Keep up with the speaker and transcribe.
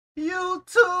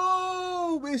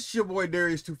YouTube, it's your boy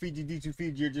Darius 2 Fiji D2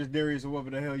 Fiji, or just Darius, or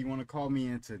whatever the hell you want to call me.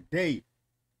 And today,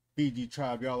 Fiji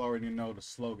Tribe, y'all already know the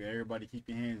slogan. Everybody keep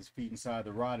your hands and feet inside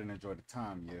the rod and enjoy the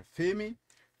time. You feel me?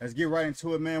 Let's get right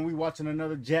into it, man. We watching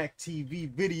another Jack TV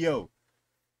video.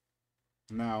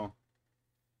 Now,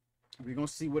 we're gonna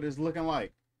see what it's looking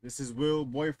like. This is Will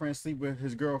boyfriend sleep with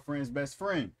his girlfriend's best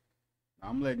friend.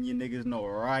 Now, I'm letting you niggas know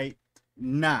right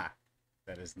now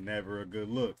that is never a good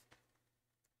look.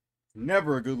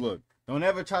 Never a good look. Don't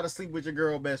ever try to sleep with your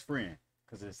girl best friend,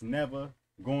 because it's never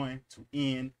going to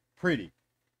end pretty.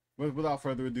 But without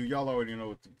further ado, y'all already know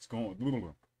what's going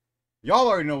on. Y'all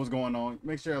already know what's going on.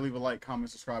 Make sure y'all leave a like, comment,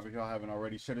 subscribe if y'all haven't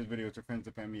already. Share this video with your friends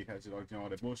and family. Catch it, all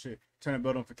that bullshit. Turn the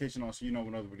bell notification on so you know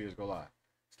when other videos go live.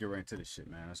 Let's get right into this shit,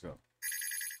 man. Let's go.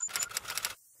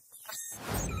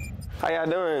 How y'all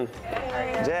doing?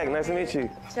 Hey. Jack, nice to meet you.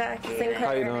 Jackie.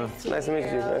 How you doing? Nice to meet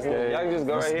you. Nice to meet you. Y'all can just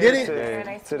go right Get here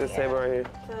it. to this table right here. To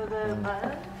the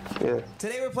bus? Yeah.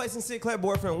 Today we're placing Sinclair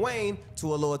boyfriend Wayne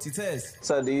to a loyalty test.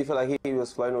 So do you feel like he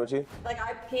was flirting with you? Like,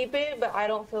 I peep it, but I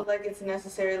don't feel like it's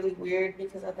necessarily weird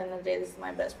because at the end of the day, this is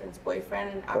my best friend's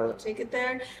boyfriend, and I will take it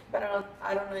there. But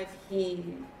I don't know if he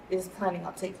is planning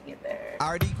on taking it there.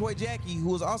 Our decoy Jackie,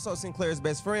 who is also Sinclair's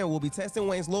best friend, will be testing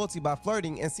Wayne's loyalty by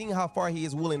flirting and seeing how far he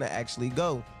is willing to actually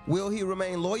go. Will he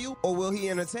remain loyal, or will he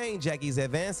entertain Jackie's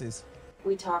advances?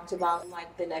 We talked about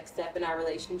like the next step in our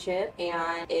relationship,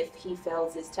 and if he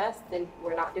fails his test, then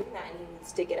we're not doing that and he needs to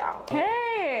stick it out.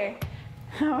 Hey,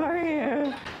 how are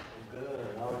you?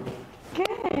 Good. How are you?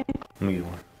 Good. Me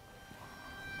one.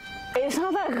 It's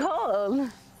not that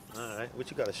cold. All right. What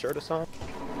you got, a shirt or something?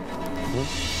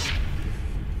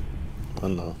 I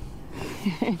know.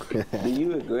 Do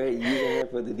you agree using her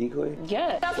for the decoy?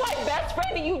 Yeah. That's my best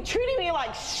friend and you treating me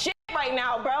like shit right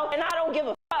now, bro. And I don't give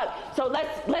a fuck. So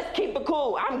let's keep it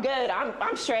cool. I'm good.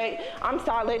 I'm straight. I'm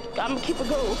solid. I'm gonna keep it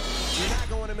cool. You're not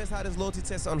going to miss how this loyalty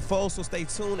test unfolds, so stay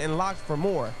tuned and locked for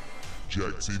more.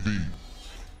 Jack TV.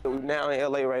 We're now in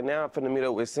LA right now. I'm finna meet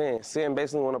up with Sin. Sin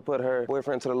basically want to put her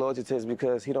boyfriend to the loyalty test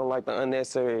because he don't like the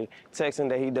unnecessary texting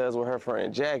that he does with her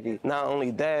friend Jackie. Not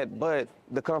only that, but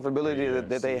the comfortability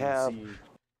that they have. See,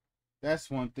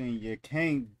 that's one thing you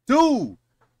can't do.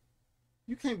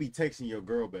 You can't be texting your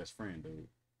girl best friend, dude.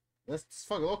 That's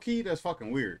fucking low key. That's fucking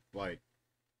weird. Like,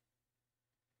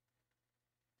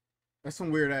 that's some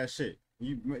weird ass shit.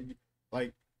 You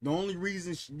like, the only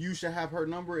reason you should have her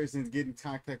number is in getting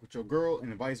contact with your girl,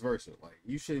 and vice versa. Like,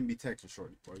 you shouldn't be texting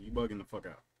shorty, bro. You bugging the fuck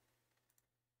out.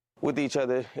 With each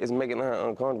other is making her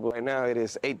uncomfortable. Right now it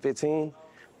is 8:15.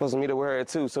 Supposed to meet up with her at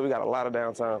 2, so we got a lot of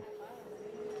downtime.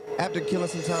 After killing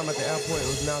some time at the airport, it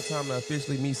was now time to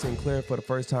officially meet Sinclair for the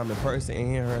first time in person and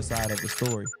hear her side of the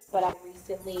story. But I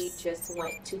recently just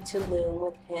went to Tulum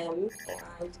with him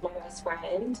and my best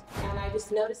friend, and I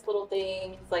just noticed little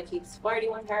things, like he's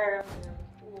flirting with her.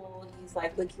 He's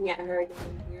like looking at her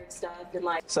doing weird stuff and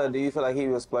like. So do you feel like he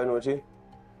was flirting with you?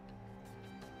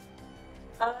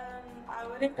 I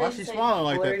wouldn't Why really she say smiling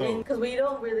like that, though? because we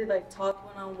don't really like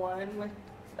talk one-on-one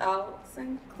without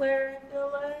Sinclair, I feel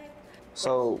like.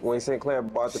 So when Sinclair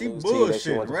brought the She news to you that she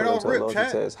bullshitting. wanted to Right put him off to a rip, loyalty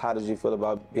chat. test, how did you feel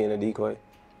about being a decoy?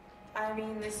 I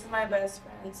mean, this is my best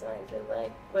friend, so I feel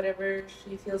like whatever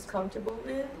she feels comfortable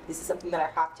with. This is something that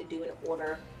I have to do in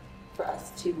order for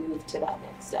us to move to that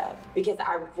next step, because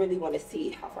I really want to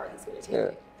see how far he's going to take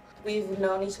it. We've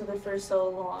known each other for so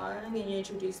long, and you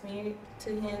introduced me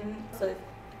to him, so if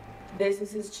this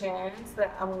is his chance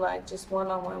that I'm like just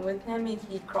one-on-one with him, and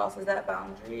he crosses that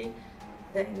boundary,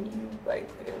 then you like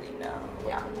clearly know.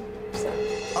 Yeah. So.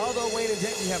 Although Wayne and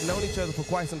Jackie have known each other for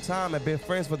quite some time and been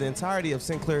friends for the entirety of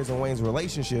Sinclair's and Wayne's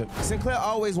relationship, Sinclair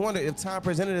always wondered if time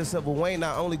presented itself with Wayne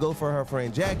not only go for her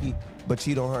friend Jackie, but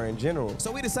cheat on her in general.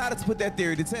 So we decided to put that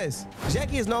theory to test.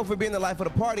 Jackie is known for being the life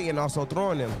of the party and also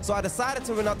throwing them. So I decided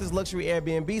to rent out this luxury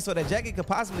Airbnb so that Jackie could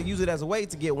possibly use it as a way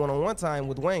to get one-on-one time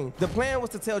with Wayne. The plan was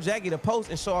to tell Jackie to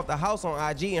post and show off the house on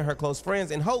IG and her close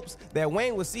friends in hopes that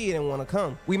Wayne would see it and want to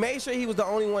come. We made sure he was the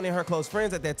only one in her close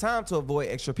friends at that time to avoid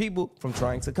extra people from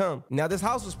trying to come. Now this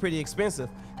house was pretty expensive.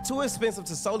 Too expensive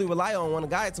to solely rely on one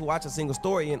guy to watch a single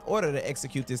story in order to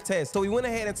execute this test. So we went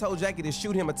ahead and told Jackie to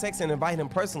shoot him a text and invite him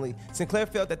personally. Sinclair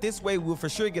felt that this way we would for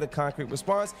sure get a concrete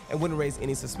response and wouldn't raise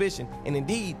any suspicion. And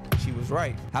indeed, she was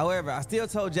right. However, I still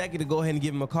told Jackie to go ahead and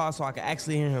give him a call so I could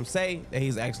actually hear him say that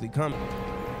he's actually coming.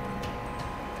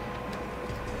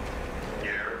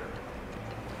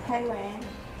 Hey, Wayne.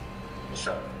 What's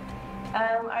up?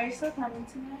 Are you still coming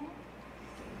tonight?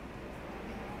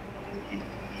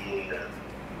 Yeah.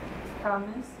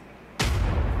 Promise?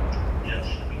 Yes,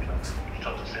 let me come. You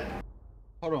talk to Sam?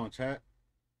 Hold on, chat.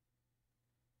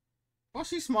 Why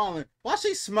she smiling? Why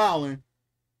she smiling?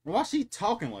 Why she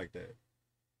talking like that?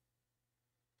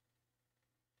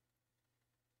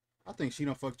 I think she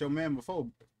done fucked your man before,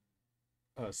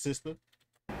 sister.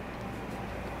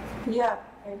 Yeah,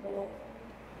 I did.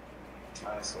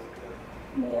 That's so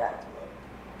good. Yeah.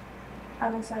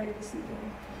 I'm excited to see you.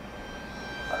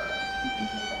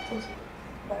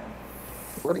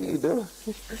 What are you doing?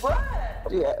 What?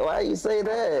 Yeah, why you say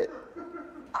that?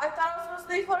 I thought I was supposed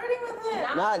to be flirting with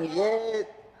him. Not yet.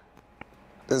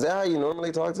 Is that how you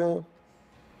normally talk to him?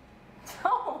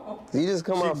 No. You just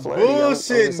come She out flirty. I'm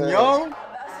just bullshitting, saying. yo.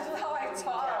 That's just how I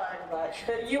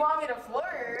talk. You want me to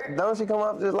flirt? Don't she come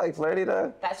off just like flirty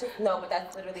though? That's just, no, but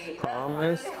that's literally.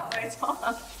 Promise. That's how I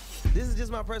talk. This is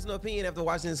just my personal opinion after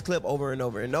watching this clip over and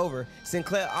over and over.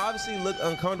 Sinclair obviously looked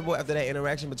uncomfortable after that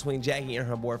interaction between Jackie and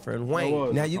her boyfriend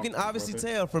Wayne. Now you can obviously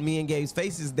tell from me and Gabe's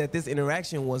faces that this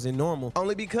interaction wasn't normal,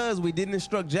 only because we didn't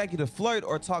instruct Jackie to flirt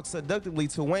or talk seductively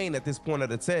to Wayne at this point of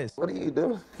the test. What are you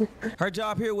doing? Her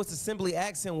job here was to simply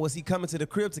ask him, was he coming to the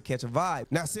crib to catch a vibe?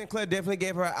 Now Sinclair definitely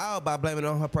gave her an out by blaming it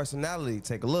on her personality.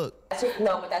 Take a look. That's just,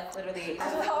 no, but that's literally.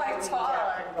 That's how I talk.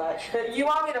 You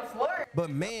want me to flirt? But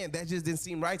man, that just didn't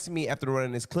seem right to me after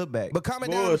running this clip back. But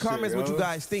comment down in the Bullshit, comments what yo. you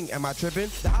guys think. Am I tripping?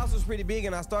 The house was pretty big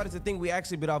and I started to think we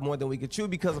actually bit off more than we could chew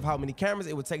because of how many cameras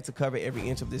it would take to cover every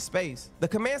inch of this space. The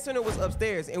command center was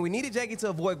upstairs and we needed Jackie to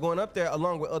avoid going up there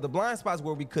along with other blind spots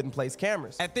where we couldn't place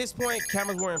cameras. At this point,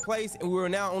 cameras were in place and we were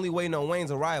now only waiting on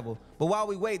Wayne's arrival. But while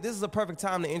we wait, this is a perfect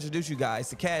time to introduce you guys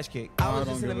to Cash Kick. I was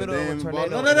just in the middle of a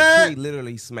tornado and a tree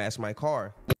literally smashed my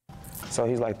car. So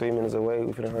he's like 3 minutes away.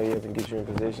 We finna hurry up and get you in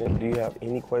position. Do you have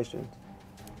any questions?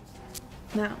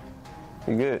 No.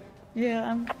 You good?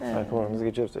 Yeah, I'm good. All right, come on, let's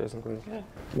get you upstairs.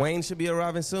 Wayne should be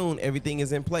arriving soon. Everything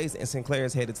is in place and Sinclair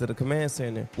is headed to the command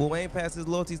center. Will Wayne pass his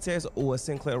loyalty test or was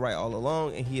Sinclair right all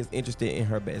along and he is interested in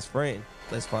her best friend?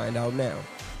 Let's find out now.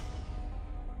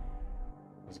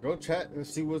 Let's go chat.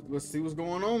 Let's see what's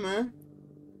going on, man.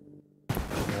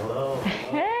 Hello.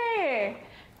 Hey,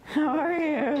 how are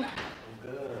you?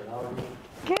 Good. How are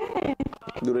you? Good.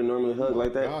 Do they normally hug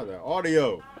like that? God, that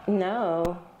audio.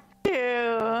 No.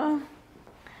 You.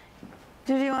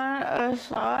 Did you want a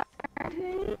shot?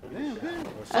 Damn.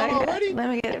 Already? Let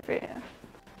me get it for you.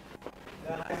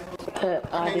 The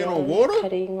I can't get audio no water?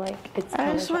 cutting, like, it's I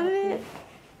kind just of wanted it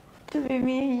to be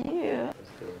me and you. That's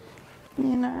good.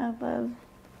 You know, I love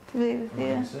to be with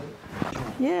you.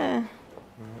 Yeah.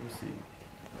 Let me see.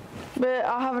 But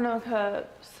I'll have no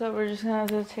cup, so we're just gonna have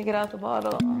to take it out the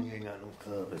bottle. You ain't got no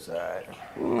cup. It's alright.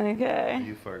 Okay.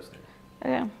 You first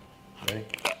then. Okay. Ready?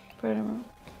 Pretty much.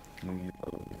 Let me get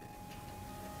over it.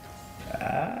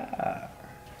 Ah.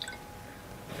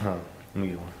 Huh. Let me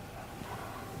get one.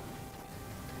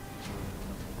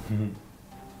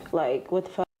 like, what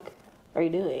the fuck are you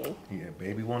doing? Yeah,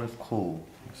 baby one is cool.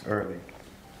 It's early.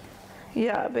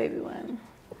 Yeah, baby one.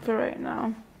 For right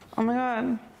now. Oh my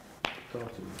god.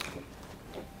 Talk to me.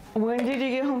 When did you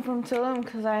get home from Tulum?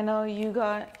 Because I know you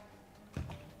got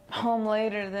home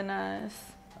later than us.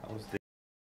 I was there.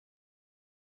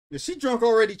 Is she drunk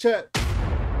already, chat?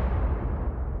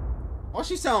 Why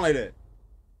she sound like that?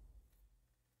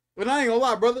 But I ain't gonna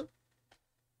lie, brother.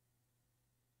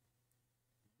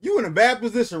 You in a bad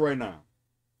position right now.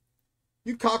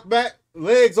 You cocked back,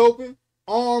 legs open,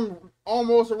 arm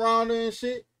almost around her and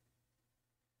shit.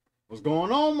 What's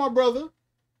going on, my brother?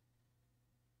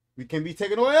 We can't be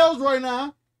taking no L's right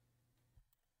now.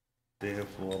 There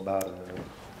for about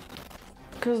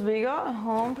Because we got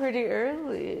home pretty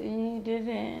early and you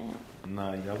didn't.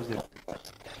 Nah, yeah, I was there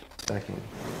second.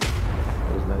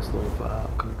 It was a nice little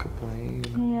vibe, couldn't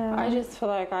complain. Yeah. I just feel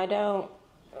like I don't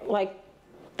like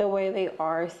the way they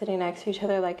are sitting next to each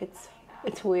other. Like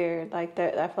it's weird. Like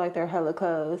I feel like they're hella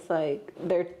close. Like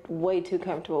they're way too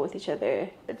comfortable with each other.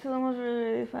 Tulum was really,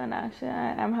 really fun, actually.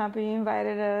 I'm happy you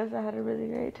invited us. I had a really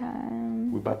great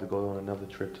time. We're about to go on another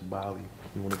trip to Bali.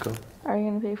 You wanna go? Are you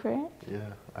gonna pay for it?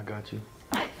 Yeah, I got you.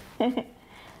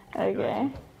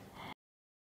 Okay.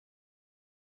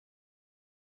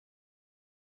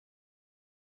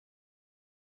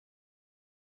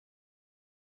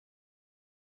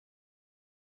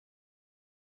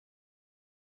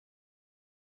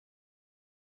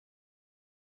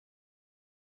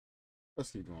 Let's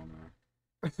keep going, man.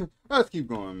 Let's keep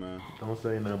going, man. Don't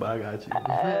say nothing, but I got you.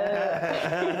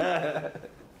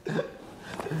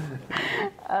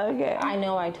 Okay. I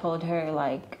know I told her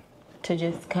like to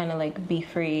just kind of like be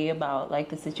free about like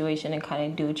the situation and kind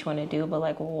of do what you want to do, but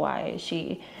like why is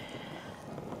she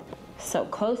so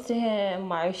close to him?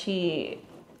 Why is she?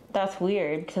 That's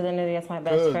weird because then that's my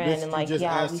best friend and like just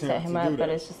yeah, asked we him set him to up, do but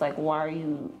that. it's just like why are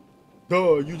you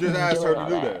Duh, you just asked her to all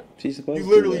do that. that. She's supposed You to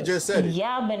literally do that. just said it.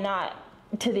 Yeah, but not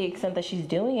to the extent that she's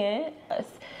doing it.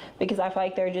 Because I feel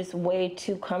like they're just way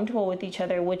too comfortable with each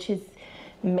other, which is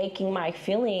making my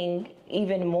feeling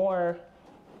even more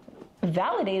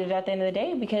validated at the end of the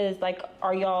day. Because, like,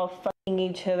 are y'all fucking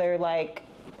each other, like,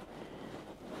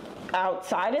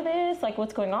 outside of this? Like,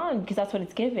 what's going on? Because that's what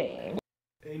it's giving.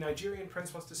 A Nigerian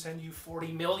prince wants to send you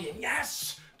 40 million.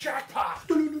 Yes!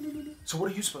 Jackpot! So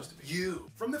what are you supposed to be?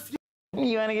 You. From the future.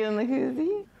 You want to get in the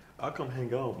koozie? I'll come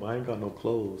hang out. I ain't got no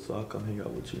clothes, so I'll come hang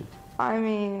out with you. I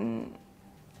mean,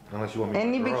 Unless you want me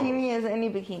any to bikini is any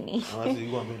bikini. Unless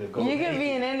you want me to go You naked. can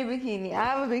be in any bikini. I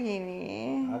have a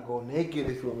bikini. I go naked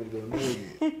if you want me to go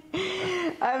naked.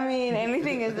 I mean,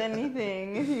 anything is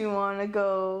anything if you want to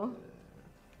go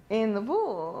in the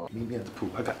pool. Meet me at the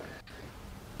pool. I got.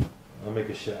 I'll make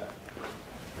a shot.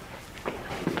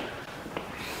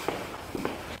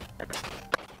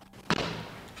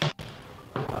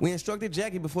 We instructed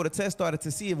Jackie before the test started to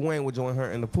see if Wayne would join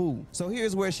her in the pool. So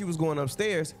here's where she was going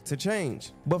upstairs to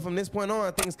change. But from this point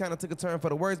on, things kind of took a turn for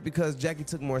the worse because Jackie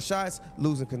took more shots,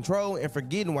 losing control and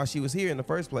forgetting why she was here in the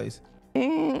first place.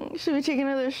 Should we take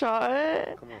another shot?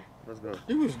 Come on, let's go.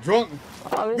 He was drunk.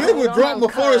 Obviously, They we were don't drunk have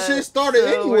before the cups, shit started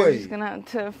so We're anyway. just gonna have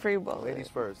to free ball Ladies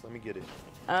it. first. Let me get it.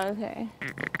 Okay.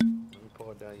 Let me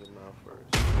pour it down your mouth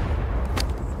first.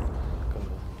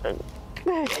 Come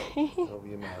on. Over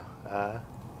your mouth.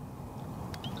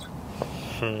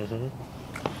 I'm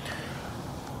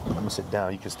gonna sit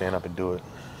down. You can stand up and do it.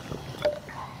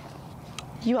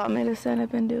 You want me to stand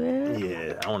up and do it?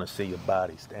 Yeah, I want to see your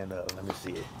body. Stand up. Let me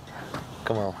see it.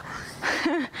 Come on.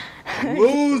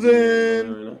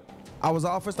 Losing. I was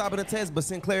all for stopping the test, but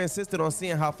Sinclair insisted on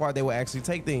seeing how far they would actually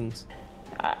take things.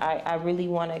 I really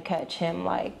want to catch him,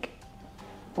 like,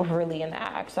 really in the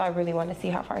act. So I really want to see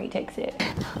how far he takes it.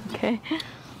 Okay.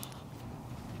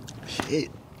 Shit.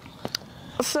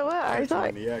 So what? I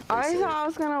thought maniac, they I say. thought I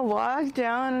was gonna walk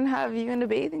down and have you in a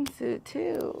bathing suit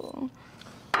too.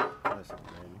 Listen,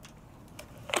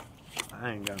 baby.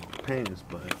 I ain't got no pants,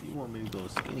 but if you want me to go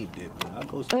skinny dipping, I'll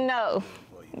go skinny No. dipping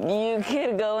for you. You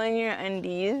could go in your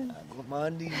undies. I go my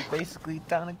undies basically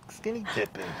down to skinny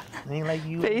dipping. Ain't like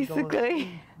you. Basically. You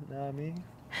know what I mean?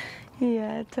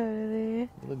 Yeah, totally. You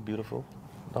look beautiful.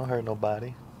 Don't hurt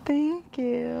nobody. Thank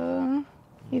you.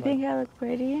 You think I look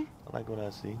pretty? I like what I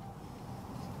see.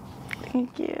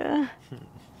 Thank you.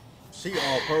 She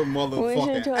off her We should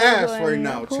motherfucking totally ass go right in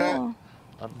now, your chat. pool.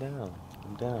 I'm down.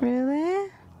 I'm down. Really?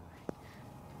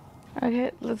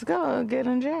 Okay, let's go. Get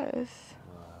undressed.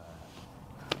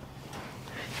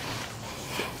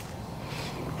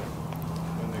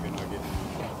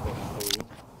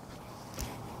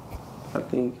 I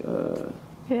think, Put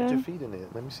Yeah. your feet in it.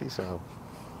 Let me see some.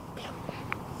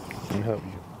 Let me help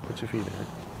you. Put your feet in it.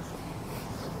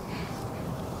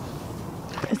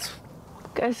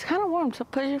 It's kind of warm, so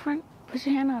put your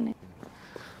hand on it.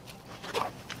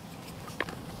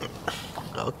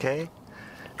 Okay.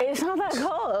 It's not that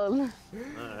cold. All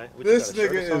right. What, This you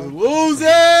got, a nigga shirt or is something?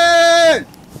 losing.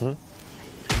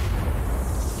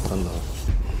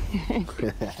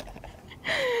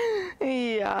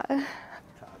 Yeah.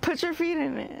 Put your feet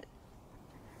in it.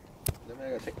 Then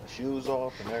I gotta take my shoes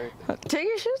off and everything. Take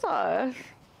your shoes off.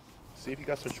 See if you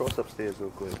got some shorts upstairs real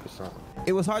quick or something.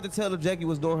 It was hard to tell if Jackie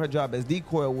was doing her job as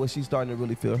decoy or was she starting to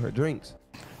really feel her drinks.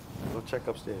 Go check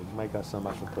upstairs. You might got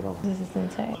something I can put on. This is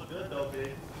insane.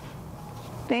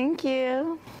 Thank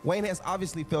you. Wayne has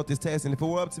obviously felt this test, and if it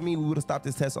were up to me, we would have stopped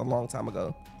this test a long time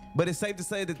ago. But it's safe to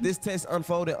say that this test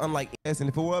unfolded unlike and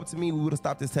if it were up to me, we would have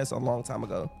stopped this test a long time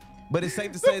ago. But it's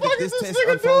safe to say that fuck this is this test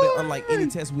nigga unfolded doing? unlike any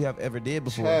test we have ever did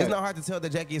before. Chad. It's not hard to tell that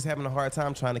Jackie is having a hard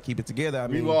time trying to keep it together. I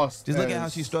We mean, lost just look at how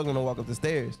as- she's struggling to walk up the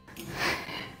stairs.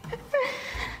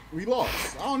 We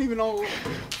lost. I don't even know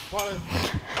why.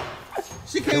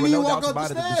 She There can't were even no walk doubts up the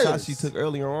about it that the shots she stairs. took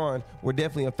earlier on were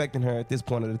definitely affecting her at this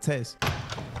point of the test.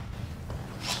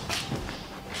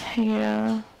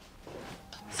 Yeah.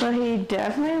 So he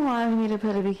definitely wanted me to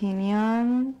put a bikini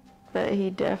on, but he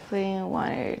definitely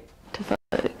wanted to fuck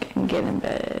and get in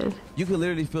bed. You could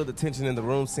literally feel the tension in the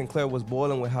room. Sinclair was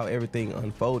boiling with how everything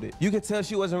unfolded. You could tell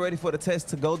she wasn't ready for the test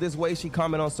to go this way. She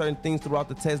commented on certain things throughout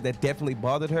the test that definitely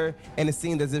bothered her, and it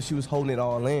seemed as if she was holding it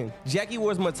all in. Jackie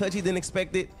was more touchy than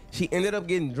expected. She ended up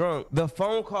getting drunk. The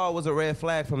phone call was a red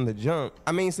flag from the jump.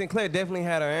 I mean, Sinclair definitely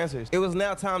had her answers. It was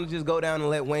now time to just go down and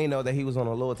let Wayne know that he was on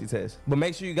a loyalty test. But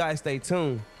make sure you guys stay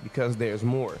tuned because there's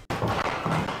more.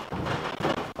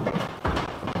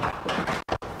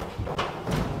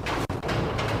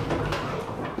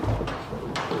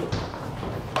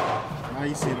 Now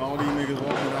you seen all these niggas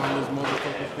walking down this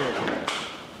motherfucking staircase.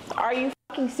 Are you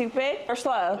fucking stupid or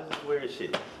slow? This is weird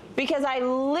shit. Because I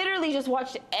literally just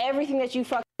watched everything that you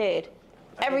fucking did.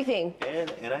 Everything. And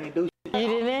I ain't do shit. You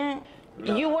didn't?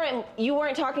 No. You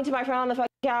weren't talking to my friend on the fucking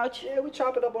couch? Yeah, we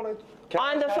chop it up on the couch.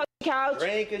 On the fucking couch?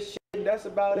 Drink and shit, that's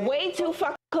about it. Way too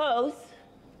fucking close.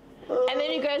 And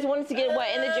then you guys wanted to get what,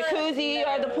 in the jacuzzi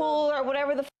or the pool or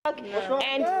whatever the fuck? What's wrong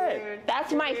and with that?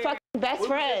 that's my fucking best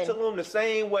friend. We went to the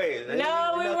same way.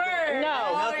 No, we weren't.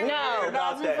 No,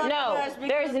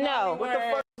 there's no. What the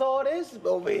fuck is all this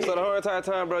over here? So the whole entire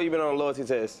time, bro, you've been on a loyalty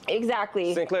test.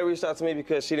 Exactly. Sinclair reached out to me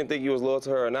because she didn't think you was loyal to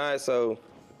her or not, so,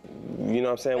 you know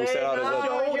what I'm saying, we set all this up.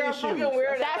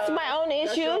 That's my own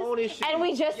issues. And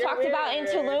we just talked about in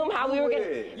Tulum how we were gonna.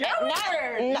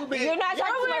 You're not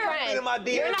talking to my friend.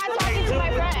 You're not talking to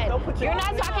my friend. You're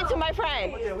not talking to my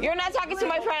friend. You're not talking to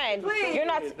my friend. You're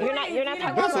not talking to my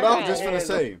friend. That's what I was just gonna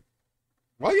say.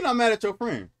 Why you not mad at your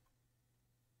friend?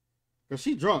 Cause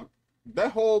she drunk.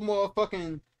 That whole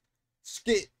motherfucking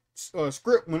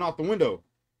script went out the window.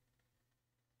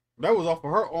 That was off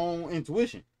of her own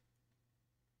intuition.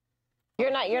 You're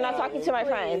not talking to my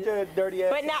friend. But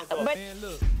man,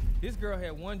 look, this girl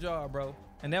had one job, bro,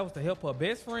 and that was to help her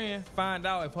best friend find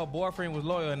out if her boyfriend was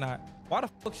loyal or not. Why the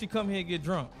fuck she come here and get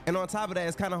drunk? And on top of that,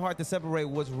 it's kind of hard to separate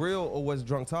what's real or what's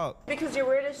drunk talk. Because you're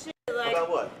weird as shit. Like, About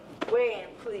what? Wayne,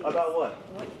 please. About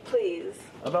what? Please.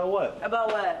 About what? About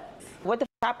what? what the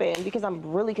f happened? Because I'm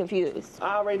really confused.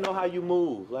 I already know how you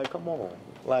move. Like, come on.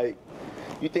 Like,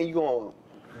 you think you gonna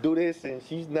do this and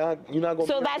you're not gonna.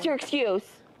 So that's your excuse?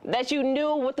 That you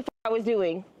knew what the f I was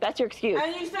doing? That's your excuse?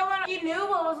 And you still want, you knew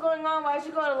what was going on. Why'd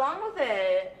you go along with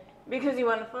it? Because you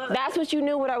want to fuck. That's what you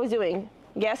knew what I was doing?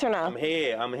 Yes or no? I'm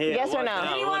here. Yes or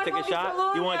no? You want to take a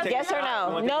shot? You want to take yes a shot?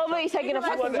 Yes or no? Nobody's taking a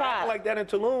fucking shot. Like that in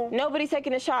Tulum. Nobody's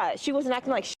taking a shot. She wasn't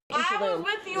acting like shit in Tulum. I was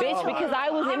with you. Bitch, because I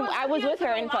was with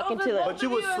her in fucking Tulum. But you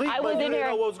was asleep. I was in there.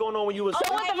 her. Know what was going on when you was.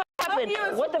 So what the f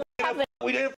happened? What the f happened?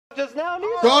 We didn't just now.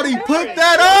 Shorty, put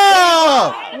that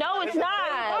up! No, it's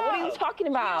not. What are you talking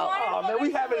about? Oh man,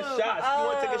 we having shots. You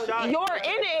want to take a shot? You're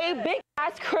in a big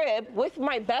ass crib with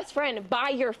my best friend by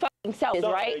your fucking self,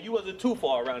 right? You wasn't too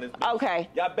far around this bitch. Okay.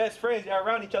 Y'all best friends, y'all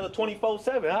around each other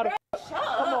 24/7. How the f?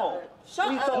 Come on.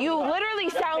 You literally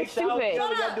sound stupid.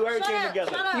 Y'all do everything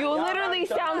together. You literally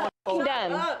sound fucking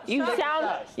dumb. You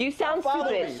sound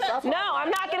stupid. No, I'm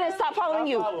not gonna stop following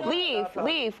you.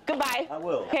 Leave. Goodbye. I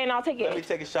will. Okay, and I'll take it. Let me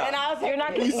take a shot. You're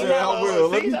not gonna. He said I will.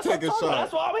 Let me take a shot.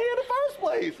 That's why I'm here in the first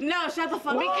place. No, shut the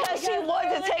fuck up. Because she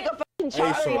wanted to take a fucking Hey,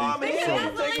 shot.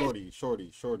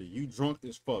 Shorty, you drunk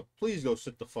as fuck. Please go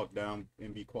sit the fuck down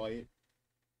and be quiet.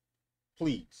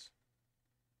 Please.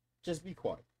 Just be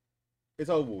quiet. It's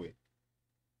over with.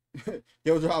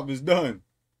 Your job is done.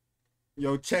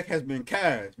 Your check has been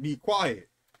cashed. Be quiet.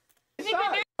 Take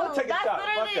a shot.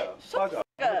 Fuck up.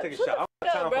 I'm gonna take a shot. I'm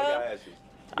not time for y'all asses.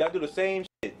 Y'all do the same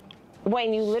shit.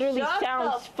 Wayne, you literally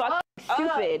sound fucking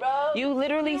stupid. You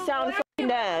literally sound fucking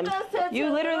dumb. You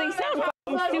literally sound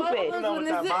fucking stupid.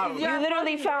 You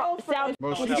literally sound stupid.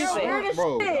 Bro,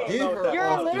 get her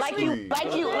off the like screen.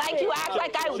 you act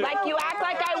like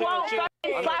I won't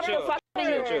fucking slap the fuck out of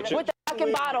you with the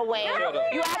fucking bottle, Wayne.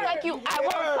 You act like I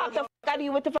won't slap the fuck out of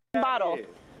you with the fucking bottle.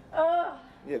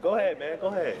 Yeah, go ahead, man. Go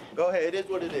ahead. It is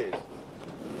what it is.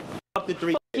 Up to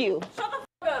 3 years.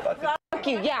 Fuck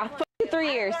you. Yeah. Fuck the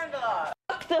 3 years.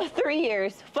 Fuck the 3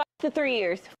 years. Fuck the 3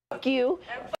 years. Fuck you.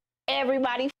 Fuck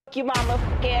everybody. Fuck your mama.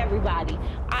 Fuck everybody.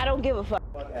 I don't give a fuck.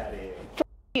 Fuck out of here. Fuck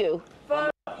you.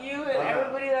 Fuck you and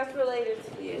everybody that's related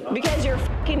to you. Because you're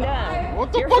fucking dumb.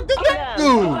 What the fuck did that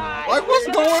do? Like, what's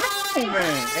going on,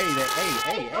 man?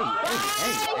 Hey.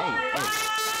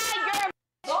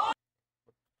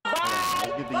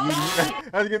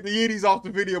 Let's get the Yeeties off the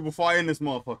video before I end this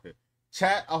motherfucker.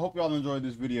 Chat, I hope y'all enjoyed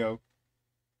this video.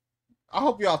 I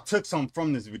hope y'all took something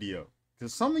from this video.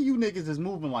 Cause some of you niggas is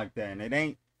moving like that and it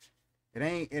ain't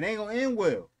gonna end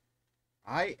well.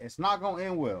 Alright? It's not gonna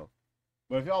end well.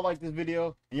 But if y'all like this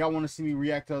video and y'all want to see me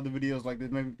react to other videos like this,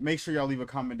 make sure y'all leave a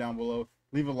comment down below.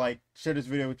 Leave a like, share this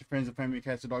video with your friends and family,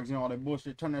 cats and dogs, you know, all that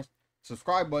bullshit. Turn that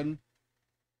subscribe button.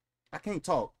 I can't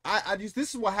talk. This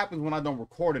is what happens when I don't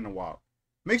record in a while.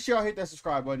 Make sure y'all hit that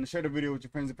subscribe button, share the video with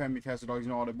your friends and family, cats and dogs, you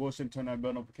know, all that bullshit, and turn that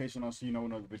bell notification on so you know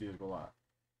when other videos go live.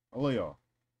 I love y'all.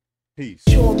 Peace.